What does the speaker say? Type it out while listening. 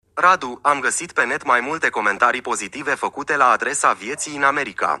Radu, am găsit pe net mai multe comentarii pozitive făcute la adresa vieții în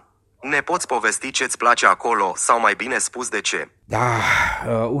America. Ne poți povesti ce-ți place acolo, sau mai bine spus de ce? Da,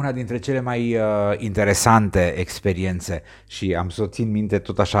 una dintre cele mai interesante experiențe și am să o țin minte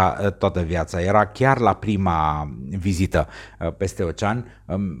tot așa toată viața. Era chiar la prima vizită peste ocean.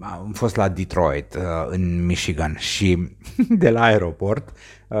 Am fost la Detroit, în Michigan, și de la aeroport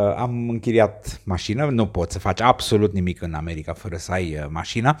am închiriat mașină. Nu poți să faci absolut nimic în America fără să ai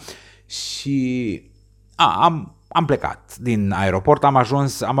mașină și am plecat din aeroport,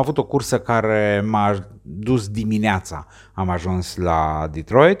 am avut o cursă care m-a dus dimineața, am ajuns la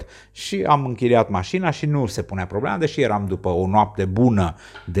Detroit și am închiriat mașina și nu se punea problema, deși eram după o noapte bună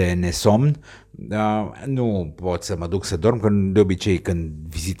de nesomn. Nu pot să mă duc să dorm, că de obicei când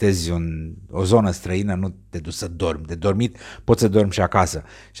vizitezi o zonă străină nu te duci să dormi, de dormit poți să dormi și acasă.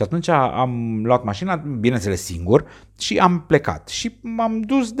 Și atunci am luat mașina, bineînțeles singur, și am plecat și m-am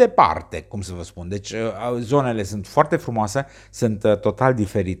dus departe, cum să vă spun. Deci zonele sunt foarte frumoase, sunt total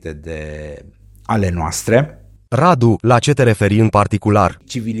diferite de ale noastre. Radu, la ce te referi în particular?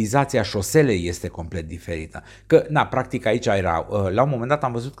 Civilizația șoselei este complet diferită. Că, practic aici era, la un moment dat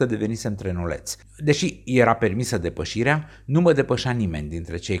am văzut că devenisem trenuleț. Deși era permisă depășirea, nu mă depășea nimeni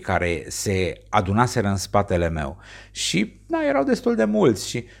dintre cei care se adunaseră în spatele meu. Și erau destul de mulți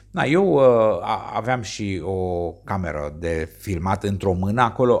și eu aveam și o cameră de filmat într-o mână,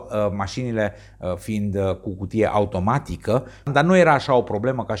 acolo mașinile fiind cu cutie automatică, dar nu era așa o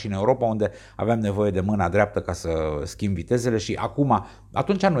problemă ca și în Europa, unde aveam nevoie de mâna dreaptă ca să schimb vitezele și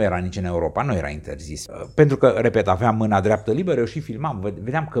atunci nu era nici în Europa, nu era interzis. Pentru că, repet, aveam mâna dreaptă liberă, eu și filmam,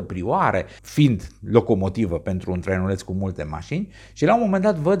 vedeam căprioare, fiind locomotivă pentru un trenuleț cu multe mașini, și la un moment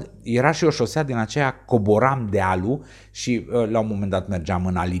dat văd, era și o șosea din aceea, coboram dealul și la un moment dat mergeam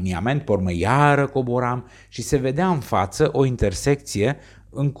în aliniament, pe urmă iară coboram și se vedea în față o intersecție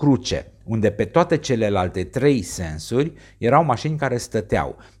în cruce, unde pe toate celelalte 3 sensuri erau mașini care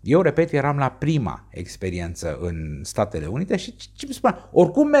stăteau. Eu, repet, eram la prima experiență în Statele Unite și ce mi spunea,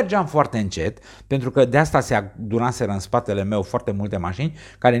 oricum mergeam foarte încet, pentru că de asta se adunaseră în spatele meu foarte multe mașini,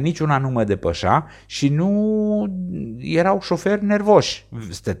 care niciuna nu mă depășea și nu erau șoferi nervoși,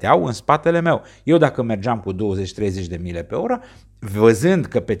 stăteau în spatele meu. Eu dacă mergeam cu 20-30 de mile pe oră, văzând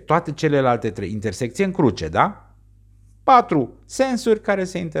că pe toate celelalte 3 intersecții în cruce, 4 sensuri care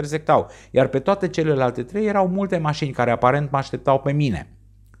se intersectau, iar pe toate celelalte 3 erau multe mașini care aparent mă așteptau pe mine.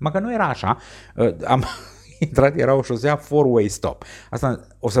 Că nu era așa, am intrat, era o șosea 4-way stop. Asta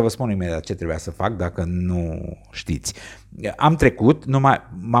o să vă spun imediat ce trebuia să fac dacă nu știți. Am trecut,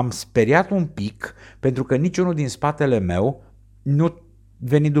 m-am speriat un pic pentru că niciunul din spatele meu nu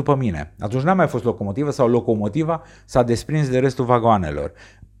veni după mine. Atunci n-a mai fost locomotivă sau locomotiva s-a desprins de restul vagoanelor.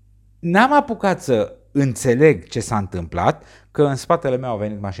 N-am apucat să înțeleg ce s-a întâmplat, că în spatele meu a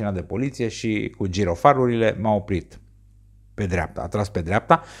venit mașina de poliție și cu girofarurile m-a oprit pe dreapta, a tras pe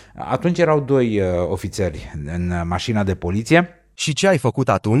dreapta. Atunci erau 2 ofițeri în mașina de poliție. Și ce ai făcut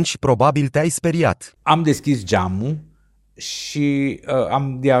atunci? Probabil te-ai speriat. Am deschis geamul și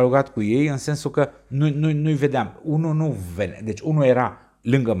am dialogat cu ei în sensul că nu-i vedeam. Unul nu venea, deci unul era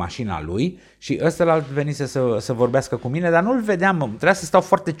lângă mașina lui și ăstălalt venise să vorbească cu mine, dar nu-l vedeam, trebuia să stau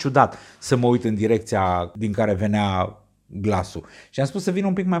foarte ciudat să mă uit în direcția din care venea glasul. Și am spus să vin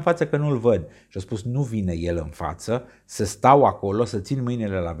un pic mai în față că nu-l văd. Și a spus nu vine el în față, să stau acolo, să țin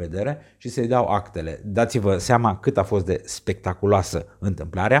mâinile la vedere și să-i dau actele. Dați-vă seama cât a fost de spectaculoasă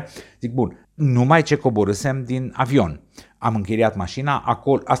întâmplarea. Zic, bun, numai ce coborâsem din avion. Am închiriat mașina,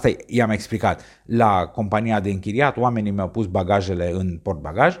 acolo, asta i-am explicat, la compania de închiriat, oamenii mi-au pus bagajele în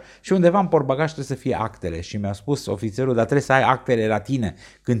portbagaj și undeva în portbagaj trebuie să fie actele și mi-a spus ofițerul, dar trebuie să ai actele la tine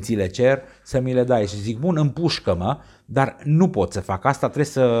când ți le cer să mi le dai. Și zic, bun, împușcă-mă, dar nu pot să fac asta, trebuie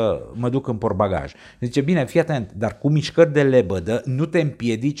să mă duc în portbagaj. Zice, bine, fii atent, dar cu mișcări de lebădă, nu te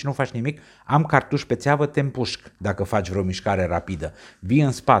împiedici, nu faci nimic, am cartuș pe țeavă, te împușc dacă faci vreo mișcare rapidă. Vii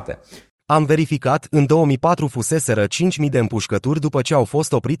în spate. Am verificat, în 2004 fuseseră 5.000 de împușcături după ce au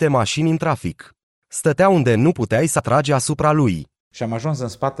fost oprite mașini în trafic. Stătea unde nu puteai să tragi asupra lui. Și am ajuns în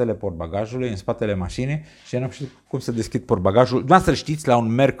spatele portbagajului, în spatele mașinii și n-am știut cum să deschid portbagajul. Dumneavoastră știți, la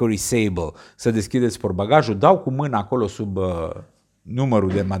un Mercury Sable să deschideți portbagajul, dau cu mâna acolo sub numărul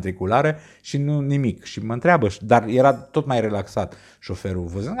de matriculare și nu nimic. Și mă întreabă, dar era tot mai relaxat șoferul,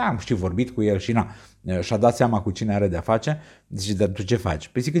 văzând, am vorbit cu el și și-a dat seama cu cine are de-a face, Zice, dar tu ce faci?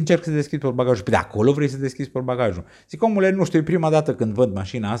 Păi zic, încerc să deschizi portbagajul. Păi de acolo vrei să deschizi portbagajul? Zic, omule, nu știu, e prima dată când văd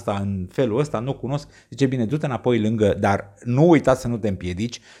mașina asta în felul ăsta, nu o cunosc. Zice, bine, du-te înapoi lângă, dar nu uita să nu te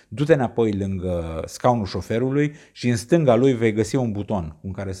împiedici, du-te înapoi lângă scaunul șoferului și în stânga lui vei găsi un buton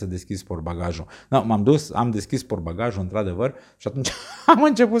cu care să deschizi portbagajul. No, m-am dus, am deschis portbagajul, într-adevăr, și atunci am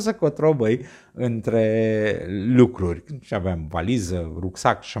început să cotrobăi între lucruri. Și aveam valiză,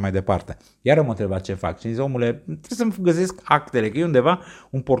 rucsac și așa mai departe. Iar mă întreba ce fac. Și zice, omule, trebuie să-mi găsesc actele, că e undeva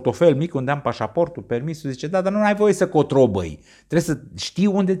un portofel mic unde am pașaportul, permisul. Zice, da, dar nu ai voie să cotrobăi. Trebuie să știi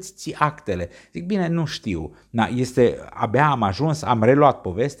unde îți ții actele. Zic, bine, nu știu. Abia am ajuns, am reluat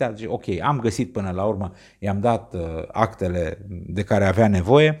povestea. Zice, ok, am găsit până la urmă, i-am dat actele de care avea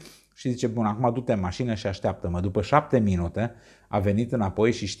nevoie. Și zice, bun, acum du-te în mașină și așteaptă-mă. După 7 minute a venit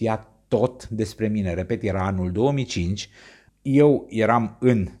înapoi și știa tot despre mine. Repet, era anul 2005. Eu eram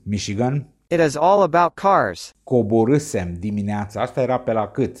în Michigan. It is all about cars. Coborâsem dimineața. Asta era pe la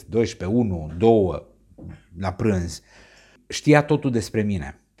cât? 12, 1, 2 la prânz. Știa totul despre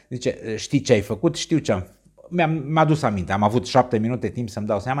mine. Zice, știi ce ai făcut? Știu ce am. Mi-a adus aminte. Am avut 7 minute timp să-mi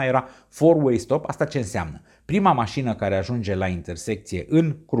dau seama. Era four-way stop. Asta ce înseamnă? Prima mașină care ajunge la intersecție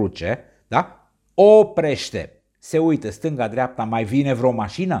în cruce, da? Oprește. Se uită stânga-dreapta, mai vine vreo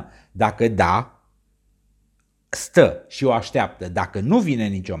mașină? Dacă da, stă și o așteaptă. Dacă nu vine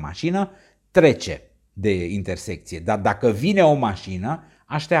nicio mașină, trece de intersecție. Dar dacă vine o mașină,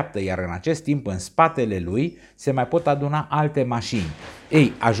 așteaptă, iar în acest timp în spatele lui se mai pot aduna alte mașini.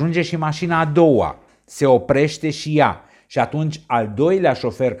 Ei, ajunge și mașina a doua, se oprește și ea. Și atunci al doilea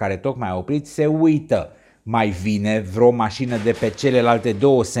șofer care tocmai a oprit se uită. Mai vine vreo mașină de pe celelalte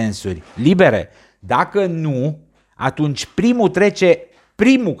două sensuri libere? Dacă nu, atunci primul trece,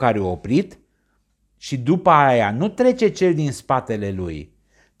 primul care a oprit, și după aia nu trece cel din spatele lui,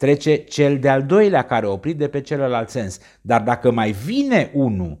 trece cel de-al doilea care a oprit de pe celălalt sens. Dar dacă mai vine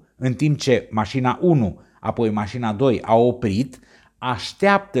unul în timp ce mașina 1, apoi mașina 2 a oprit,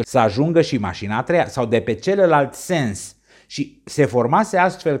 așteaptă să ajungă și mașina a treia sau de pe celălalt sens. Și se formase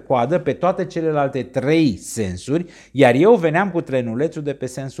astfel coadă pe toate celelalte 3 sensuri, iar eu veneam cu trenulețul de pe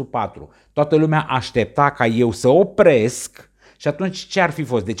sensul 4. Toată lumea aștepta ca eu să opresc. Și atunci ce ar fi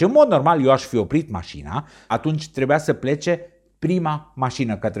fost? Deci în mod normal eu aș fi oprit mașina, atunci trebuia să plece prima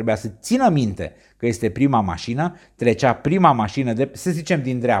mașină, că trebuia să țină minte că este prima mașină, trecea prima mașină, să zicem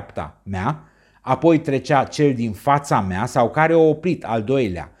din dreapta mea, apoi trecea cel din fața mea sau care a oprit, al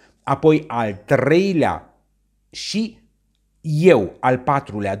doilea, apoi al treilea și eu, al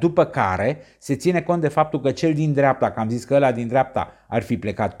patrulea, după care se ține cont de faptul că cel din dreapta, că am zis că ăla din dreapta ar fi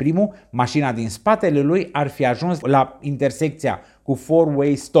plecat primul, mașina din spatele lui ar fi ajuns la intersecția cu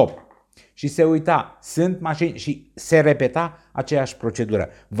four-way stop. Și se uita, sunt mașini și se repeta aceeași procedură.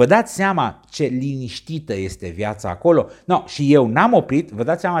 Vă dați seama ce liniștită este viața acolo? No, și eu n-am oprit, vă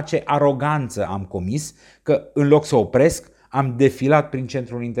dați seama ce aroganță am comis, că în loc să opresc, am defilat prin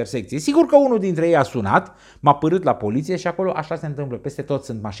centrul intersecției. Sigur că unul dintre ei a sunat, m-a părât la poliție și acolo așa se întâmplă. Peste tot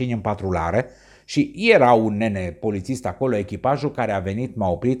sunt mașini în patrulare și era un nene polițist acolo, echipajul care a venit, m-a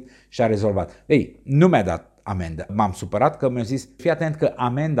oprit și a rezolvat. Ei, nu mi-a dat amendă. M-am supărat că mi-a zis, fii atent că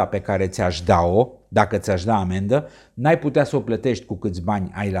amenda pe care ți-aș da-o, dacă ți-aș da amendă, n-ai putea să o plătești cu câți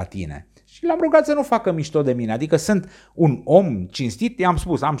bani ai la tine. Și l-am rugat să nu facă mișto de mine, adică sunt un om cinstit, i-am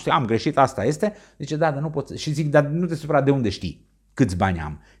spus, am greșit, asta este, zice, da, dar nu pot, și zic, dar nu te supăra, de unde știi câți bani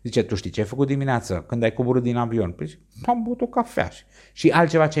am? Zice, tu știi ce ai făcut dimineața când ai coborât din avion? Păi am băut o cafea. Și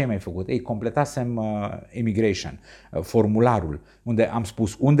altceva ce ai mai făcut? Ei, completasem immigration, formularul, unde am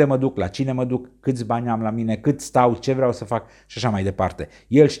spus unde mă duc, la cine mă duc, câți bani am la mine, cât stau, ce vreau să fac și așa mai departe.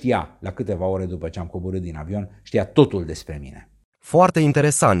 El știa, la câteva ore după ce am coborât din avion, știa totul despre mine. Foarte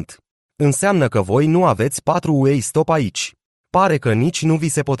interesant. Înseamnă că voi nu aveți 4-way stop aici. Pare că nici nu vi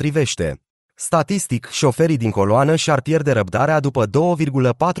se potrivește. Statistic, șoferii din coloană și-ar pierde răbdarea după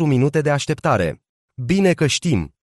 2,4 minute de așteptare. Bine că știm.